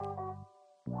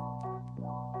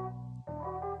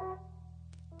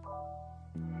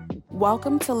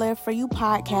Welcome to Live For You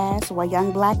podcast, where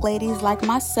young black ladies like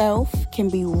myself can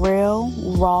be real,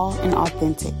 raw, and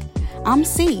authentic. I'm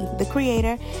C, the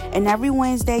creator, and every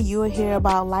Wednesday you will hear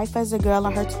about life as a girl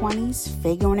in her 20s,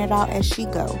 figuring it out as she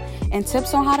go, and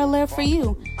tips on how to live for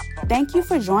you. Thank you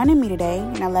for joining me today.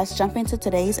 Now let's jump into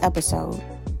today's episode.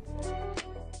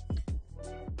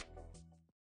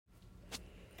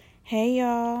 Hey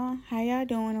y'all, how y'all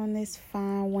doing on this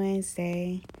fine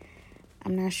Wednesday?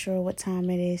 I'm not sure what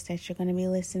time it is that you're going to be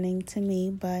listening to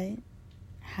me, but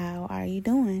how are you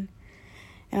doing?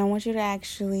 And I want you to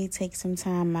actually take some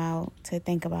time out to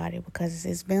think about it, because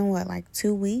it's been, like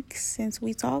 2 weeks since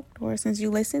we talked or since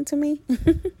you listened to me?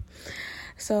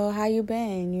 So how you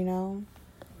been,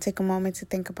 Take a moment to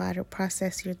think about it,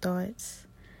 process your thoughts.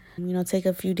 Take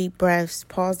a few deep breaths,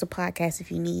 pause the podcast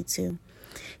if you need to.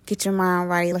 Get your mind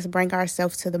right. Let's bring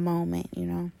ourselves to the moment,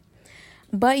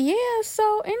 But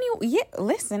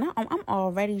listen, I'm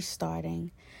already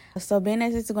starting. So being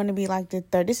as it's going to be like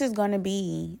this is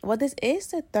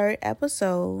the third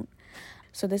episode.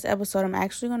 So this episode, I'm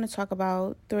actually going to talk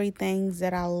about 3 things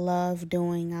that I love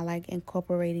doing. I like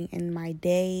incorporating in my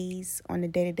days on a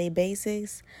day-to-day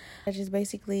basis. I just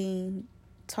basically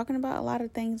talking about a lot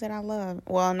of things that I love.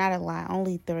 Well, not a lot,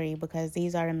 only 3, because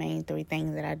these are the main 3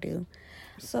 things that I do.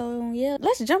 So yeah,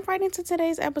 let's jump right into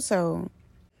today's episode.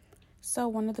 So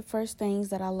one of the first things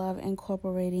that I love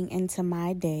incorporating into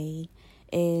my day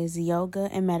is yoga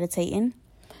and meditating.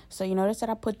 So you notice that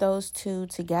I put those 2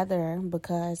 together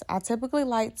because I typically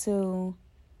like to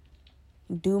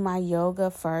do my yoga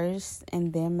first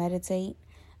and then meditate.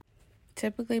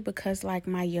 Typically because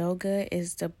my yoga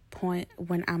is the point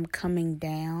when I'm coming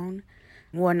down.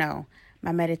 Well, no.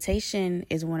 My meditation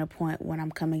is a point when I'm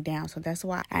coming down. So that's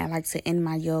why I like to end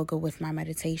my yoga with my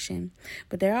meditation.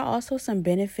 But there are also some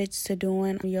benefits to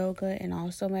doing yoga and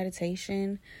also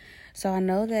meditation. So I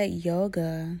know that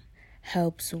yoga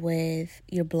helps with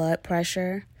your blood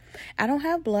pressure. I don't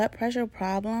have blood pressure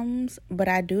problems, but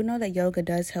I do know that yoga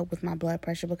does help with my blood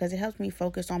pressure because it helps me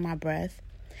focus on my breath.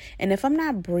 And if I'm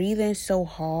not breathing so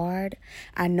hard,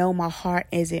 I know my heart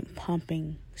isn't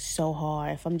pumping so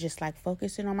hard. If I'm just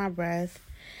focusing on my breath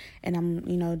and I'm,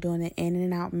 doing the in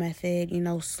and out method,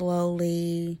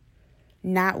 slowly,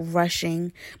 not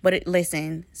rushing. But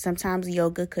listen, sometimes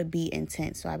yoga could be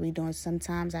intense. So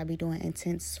sometimes I'll be doing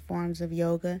intense forms of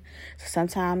yoga.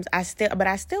 Sometimes I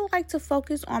still like to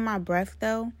focus on my breath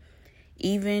though.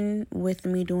 Even with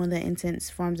me doing the intense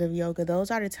forms of yoga,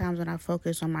 those are the times when I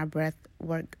focus on my breath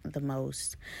work the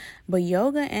most. But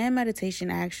yoga and meditation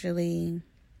actually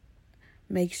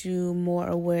makes you more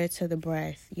aware to the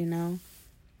breath, I don't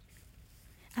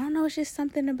know, it's just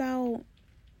something about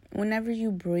whenever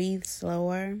you breathe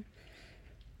slower,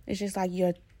 it's just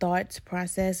your thoughts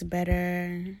process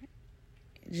better.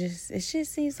 It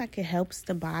just seems like it helps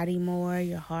the body more,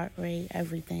 your heart rate,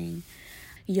 everything.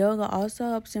 Yoga also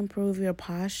helps improve your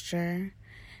posture.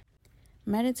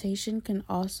 Meditation can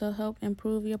also help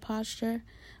improve your posture,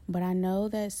 but I know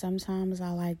that sometimes I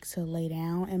like to lay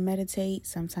down and meditate.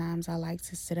 Sometimes I like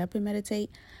to sit up and meditate.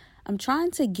 I'm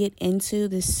trying to get into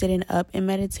the sitting up and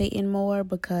meditating more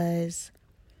because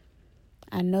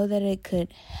I know that it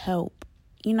could help.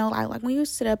 Like when you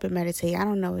sit up and meditate, I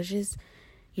don't know, it's just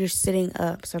you're sitting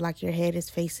up. So your head is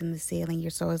facing the ceiling.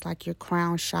 It's your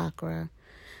crown chakra.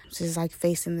 It's just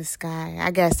facing the sky.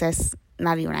 I guess that's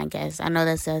not even I guess. I know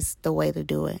that's the way to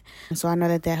do it. So I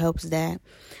know that helps that.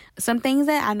 Some things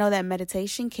that I know that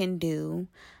meditation can do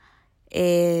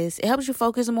is it helps you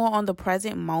focus more on the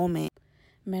present moment.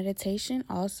 Meditation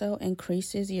also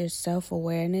increases your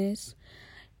self-awareness.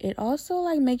 It also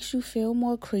makes you feel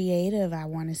more creative, I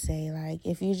want to say.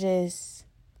 If you just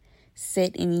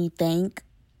sit and you think,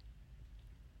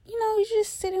 you're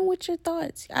just sitting with your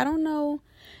thoughts. I don't know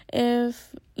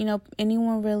if,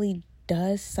 anyone really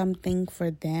does something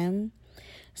for them.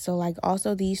 So,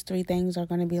 also these 3 things are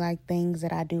going to be, things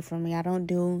that I do for me. I don't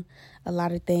do a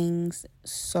lot of things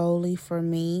solely for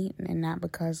me, and not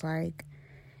because,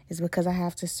 it's because I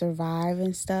have to survive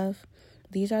and stuff.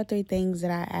 These are 3 things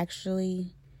that I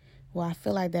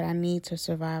feel that I need to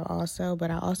survive also,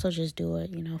 but I also just do it,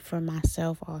 for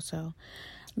myself also.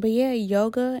 But yeah,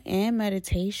 yoga and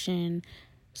meditation,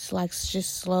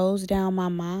 just slows down my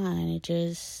mind. It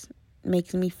just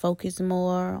makes me focus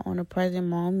more on the present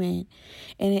moment.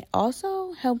 And it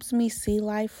also helps me see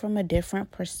life from a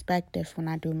different perspective when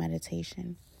I do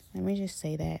meditation. Let me just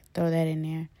say that, throw that in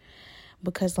there.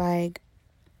 Because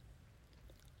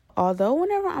although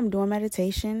whenever I'm doing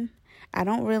meditation, I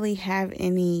don't really have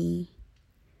any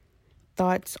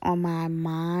thoughts on my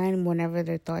mind. Whenever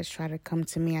the thoughts try to come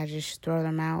to me, I just throw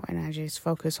them out and I just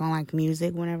focus on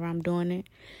music whenever I'm doing it.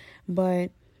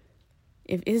 But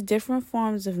if it's different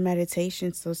forms of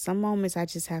meditation. So some moments I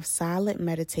just have silent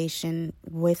meditation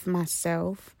with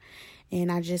myself,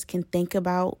 and I just can think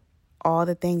about all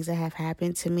the things that have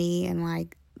happened to me and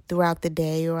like throughout the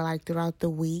day or like throughout the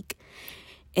week.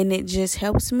 And it just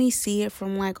helps me see it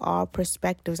from like all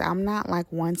perspectives. I'm not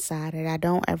like one-sided. I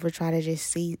don't ever try to just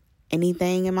see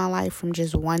anything in my life from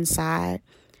just one side.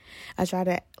 I try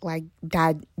to like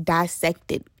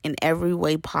dissect it in every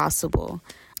way possible.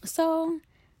 So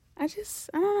I don't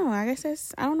know. I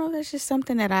don't know if that's just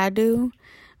something that I do,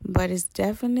 but it's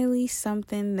definitely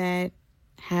something that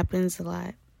happens a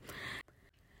lot.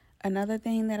 Another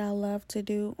thing that I love to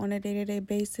do on a day-to-day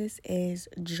basis is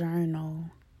journal.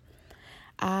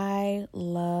 I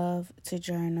love to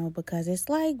journal because it's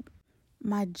like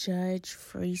my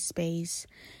judge-free space.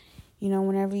 You know,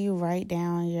 whenever you write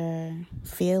down your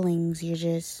feelings, you're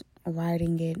just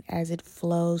writing it as it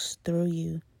flows through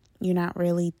you. You're not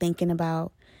really thinking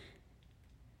about,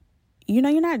 you're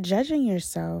not judging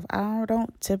yourself. I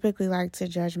don't typically like to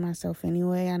judge myself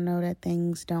anyway. I know that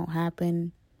things don't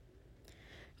happen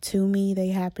to me, they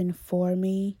happen for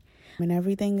me. And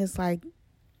everything is like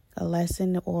a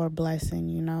lesson or a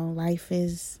blessing,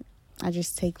 I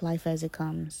just take life as it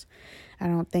comes. I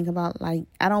don't think about like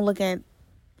to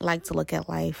look at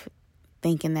life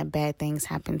thinking that bad things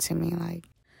happen to me. Like,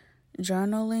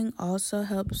 journaling also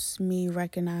helps me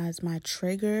recognize my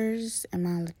triggers and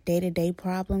my day-to-day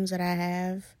problems that I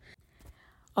have.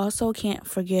 Also, can't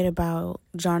forget about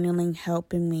journaling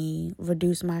helping me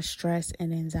reduce my stress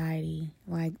and anxiety,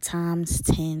 like times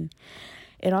 10.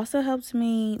 It also helps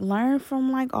me learn from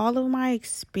like all of my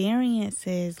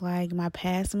experiences, like my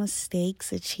past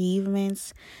mistakes,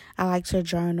 achievements. I like to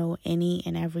journal any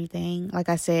and everything. Like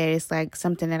I said, it's like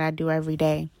something that I do every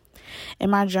day.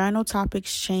 And my journal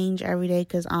topics change every day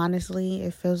because honestly,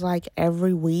 it feels like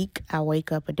every week I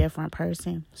wake up a different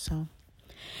person. So,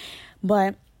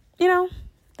 but,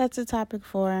 that's a topic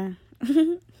for,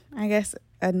 I guess,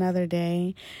 another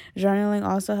day. Journaling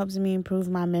also helps me improve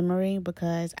my memory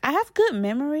because I have good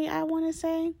memory, I want to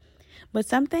say. But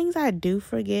some things I do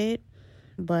forget.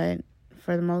 But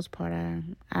for the most part,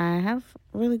 I have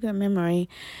really good memory.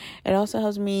 It also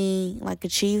helps me like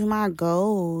achieve my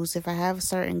goals. If I have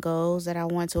certain goals that I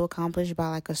want to accomplish by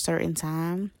like a certain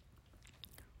time,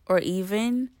 or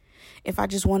even if I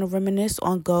just want to reminisce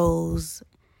on goals,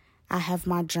 I have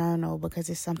my journal because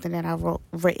it's something that I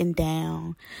written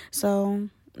down. So,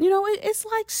 it's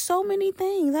like so many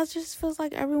things. That just feels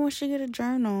like everyone should get a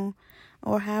journal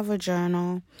or have a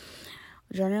journal.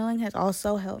 Journaling has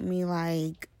also helped me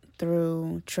like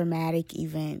through traumatic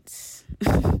events.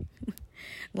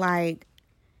 like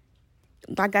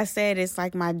I said, it's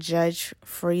like my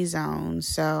judge-free zone.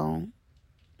 So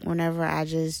whenever I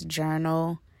just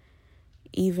journal,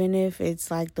 even if it's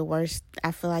like the worst,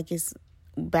 I feel like it's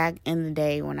back in the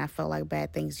day when I felt like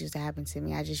bad things used to happen to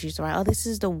me. I just used to write, this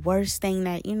is the worst thing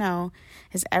that,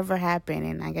 has ever happened.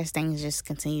 And I guess things just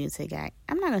continue to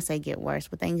I'm not going to say get worse,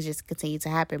 but things just continue to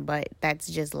happen. But that's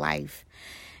just life.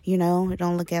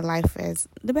 Don't look at life as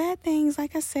the bad things,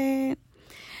 like I said.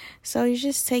 So you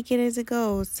just take it as it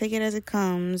goes, take it as it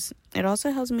comes. It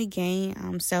also helps me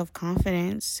gain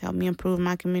self-confidence, help me improve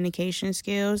my communication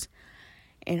skills,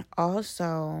 and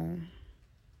also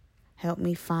help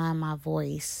me find my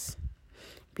voice.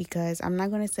 Because I'm not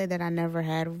going to say that I never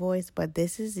had a voice, but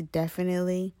this is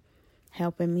definitely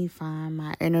helping me find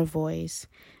my inner voice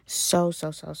so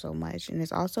much. And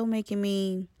it's also making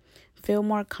me feel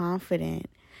more confident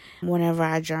whenever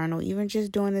I journal, even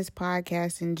just doing this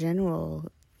podcast in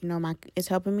general. It's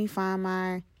helping me find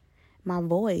my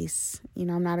voice.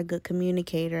 I'm not a good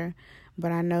communicator,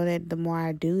 but I know that the more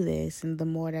I do this and the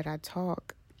more that I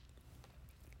talk,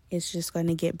 it's just going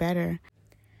to get better.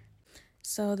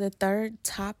 So the third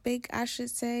topic, I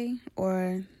should say,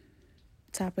 or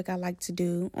topic I like to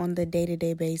do on the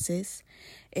day-to-day basis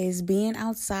is being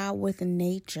outside with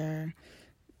nature.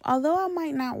 Although I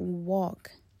might not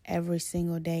walk every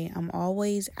single day, I'm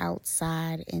always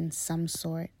outside in some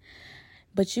sort.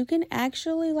 But you can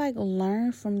actually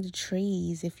learn from the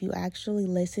trees if you actually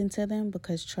listen to them,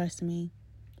 because trust me,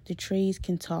 the trees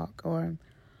can talk, or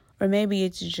maybe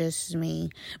it's just me.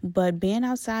 But being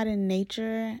outside in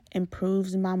nature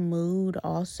improves my mood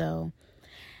also.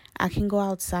 I can go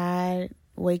outside,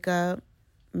 wake up,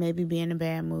 maybe be in a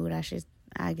bad mood.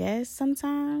 I guess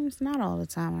sometimes, not all the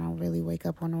time. I don't really wake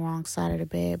up on the wrong side of the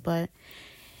bed. But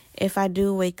if I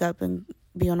do wake up and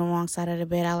be on the wrong side of the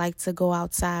bed, I like to go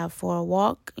outside for a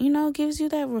walk. It gives you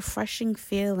that refreshing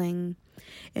feeling.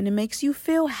 And it makes you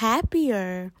feel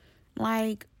happier.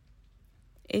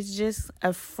 it's just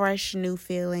a fresh new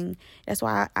feeling. That's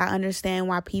why I understand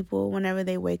why people, whenever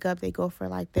they wake up, they go for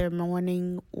like their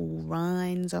morning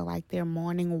runs or like their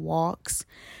morning walks,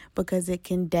 because it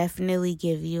can definitely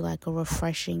give you like a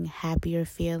refreshing, happier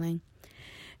feeling.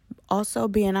 Also,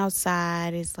 being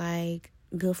outside is like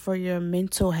good for your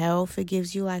mental health. It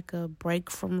gives you like a break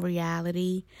from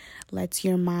reality, lets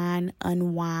your mind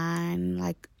unwind,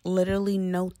 like literally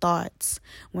no thoughts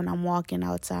when I'm walking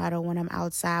outside or when I'm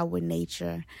outside with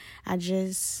nature. I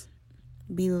just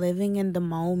be living in the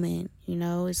moment, you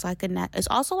know. It's like it's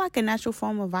also like a natural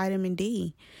form of vitamin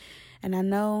D. And I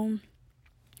know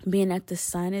being that the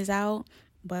sun is out,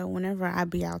 but whenever I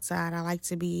be outside, I like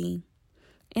to be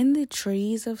in the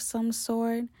trees of some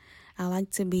sort. I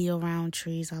like to be around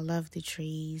trees. I love the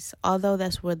trees. Although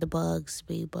that's where the bugs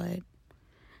be, but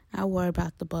I worry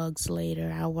about the bugs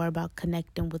later. I worry about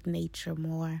connecting with nature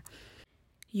more.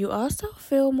 You also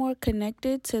feel more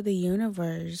connected to the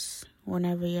universe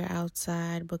whenever you're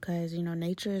outside, because, you know,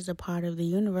 nature is a part of the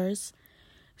universe.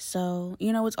 So,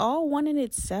 you know, it's all one in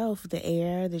itself. The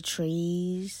air, the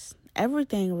trees,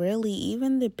 everything really,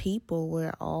 even the people,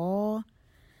 we're all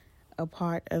a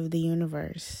part of the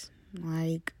universe.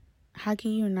 Like, how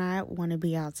can you not want to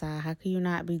be outside? How can you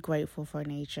not be grateful for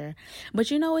nature?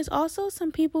 But you know, it's also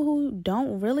some people who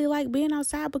don't really like being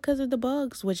outside because of the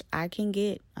bugs, which I can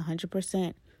get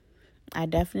 100%. I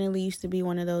definitely used to be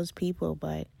one of those people,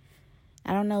 but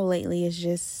I don't know, lately it's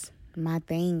just my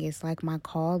thing. It's like my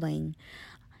calling.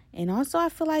 And also, I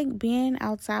feel like being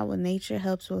outside with nature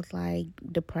helps with like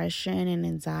depression and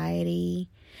anxiety.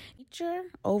 Nature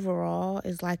overall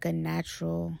is like a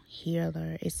natural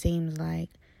healer. It seems like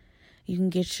you can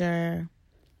get your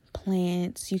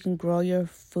plants, you can grow your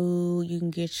food, you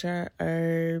can get your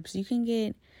herbs, you can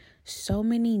get so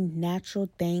many natural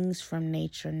things from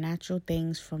nature, natural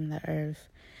things from the earth.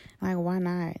 Like, why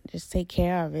not? Just take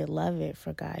care of it, love it,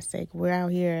 for God's sake. We're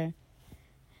out here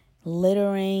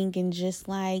littering and just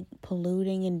like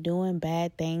polluting and doing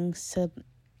bad things to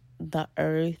the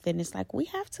earth, and it's like, we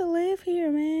have to live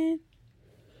here, man.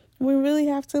 We really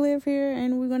have to live here,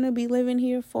 and we're going to be living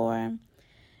here for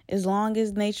as long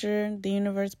as nature, the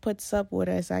universe, puts up with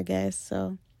us, I guess.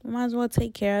 So we might as well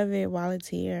take care of it while it's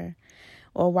here,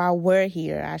 or while we're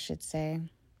here, I should say.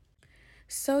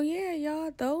 So yeah,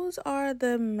 y'all, those are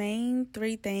the main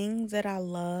 3 things that I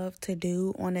love to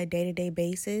do on a day-to-day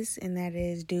basis, and that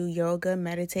is do yoga,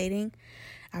 meditating.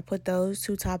 I put those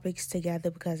 2 topics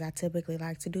together because I typically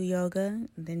like to do yoga,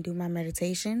 then do my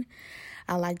meditation.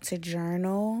 I like to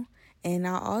journal, and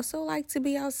I also like to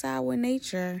be outside with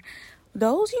nature.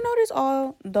 Those, you notice,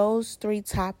 all those 3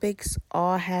 topics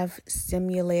all have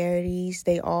similarities.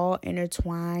 They all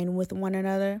intertwine with one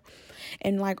another.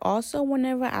 And like, also,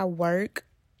 whenever I work,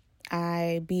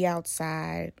 I be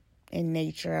outside in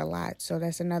nature a lot. So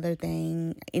that's another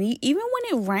thing. And even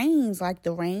when it rains, like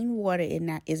the rainwater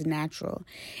is natural.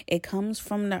 It comes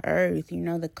from the earth, you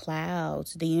know, the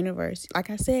clouds, the universe. Like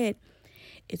I said,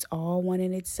 it's all one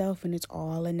in itself, and it's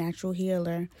all a natural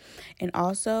healer. And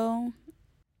also,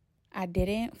 I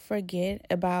didn't forget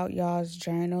about y'all's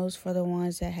journals for the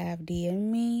ones that have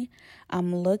DM'd me.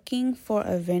 I'm looking for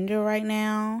a vendor right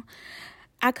now.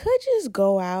 I could just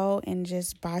go out and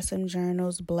just buy some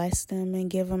journals, bless them, and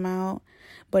give them out.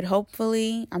 But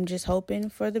hopefully, I'm just hoping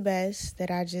for the best,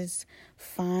 that I just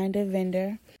find a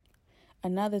vendor.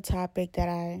 Another topic that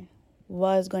I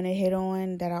was going to hit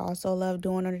on, that I also love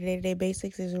doing on a day-to-day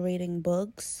basis, is reading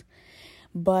books.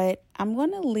 But I'm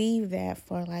going to leave that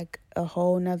for like a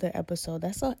whole nother episode.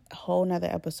 That's a whole nother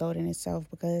episode in itself,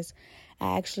 because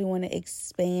I actually want to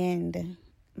expand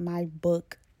my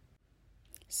book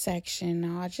section.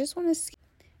 Now I just want to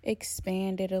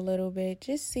expand it a little bit,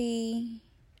 just see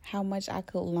how much I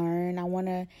could learn. I want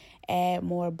to add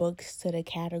more books to the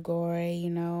category, you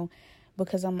know,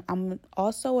 because I'm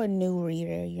also a new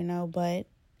reader, you know. But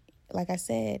like I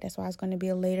said, that's why it's going to be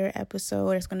a later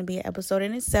episode. It's going to be an episode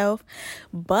in itself.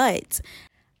 But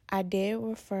I did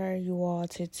refer you all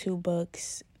to 2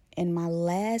 books in my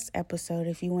last episode.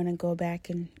 If you want to go back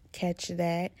and catch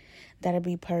that, that'll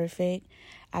be perfect.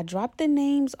 I dropped the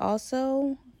names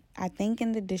also, I think,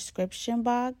 in the description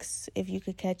box, if you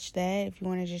could catch that, if you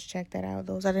want to just check that out.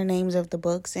 Those are the names of the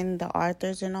books and the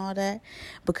authors and all that,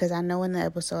 because I know in the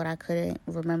episode I couldn't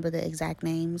remember the exact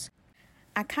names.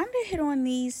 I kind of hit on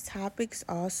these topics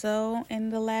also in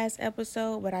the last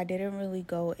episode, but I didn't really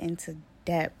go into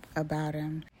depth about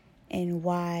them and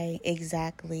why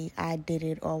exactly I did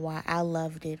it, or why I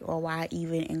loved it, or why I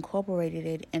even incorporated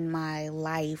it in my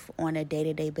life on a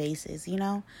day-to-day basis, you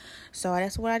know? So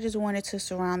that's what I just wanted to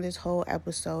surround this whole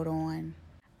episode on.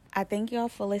 I thank y'all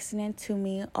for listening to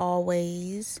me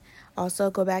always.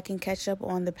 Also, go back and catch up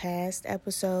on the past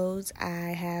episodes.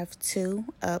 I have 2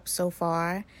 up so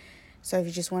far. So if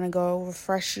you just want to go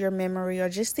refresh your memory or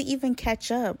just to even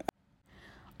catch up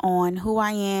on who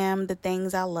I am, the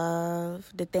things I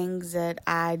love, the things that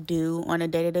I do on a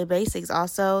day-to-day basis.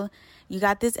 Also, you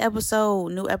got this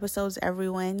episode, new episodes every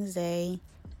Wednesday.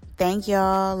 Thank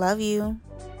y'all. Love you.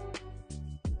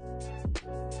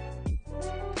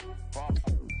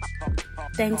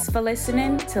 Thanks for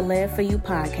listening to Live For You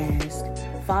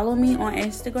podcast. Follow me on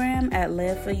Instagram at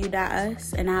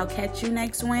liveforyou.us, and I'll catch you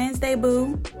next Wednesday,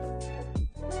 boo.